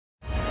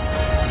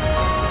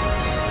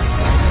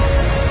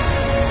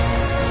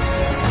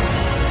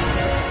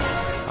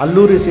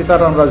అల్లూరి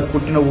సీతారామరాజు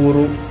పుట్టిన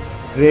ఊరు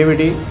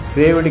రేవిడి.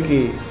 రేవిడికి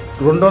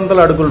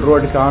 200 అడుగుల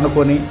రోడ్డుకి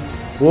ఆనుకొని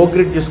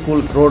ఓగ్రిడ్జ్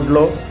స్కూల్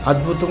రోడ్లో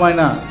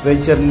అద్భుతమైన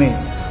వెంచర్ని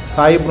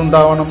సాయి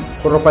బృందావనం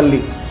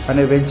కుర్రపల్లి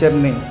అనే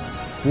వెంచర్ని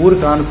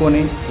ఊరికి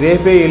ఆనుకొని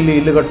రేపే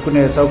ఇల్లు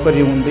కట్టుకునే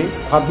సౌకర్యం ఉంది.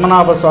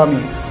 పద్మనాభ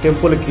స్వామి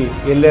టెంపుల్కి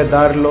వెళ్లే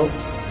దారిలో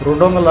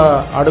 200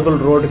 అడుగుల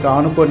రోడ్డుకి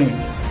ఆనుకొని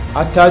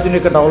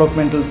అత్యాధునిక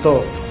డెవలప్మెంట్లతో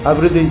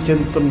అభివృద్ధి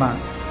చెందుతున్న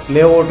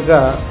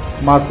లేఅవుట్గా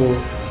మాకు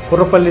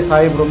కుర్రపల్లి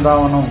సాయి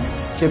బృందావనం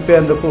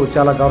చెప్పేందుకు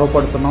చాలా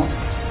గర్వపడుతున్నాం.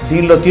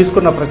 దీనిలో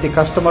తీసుకున్న ప్రతి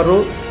కస్టమరు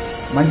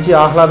మంచి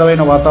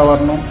ఆహ్లాదమైన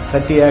వాతావరణం,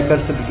 30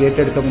 acres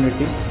గేటెడ్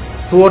కమ్యూనిటీ,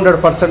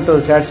 200%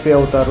 సాటిస్ఫై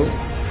అవుతారు.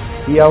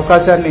 ఈ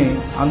అవకాశాన్ని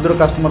అందరూ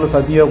కస్టమర్లు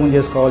సద్వినియోగం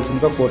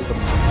చేసుకోవాల్సిందిగా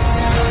కోరుతున్నాం.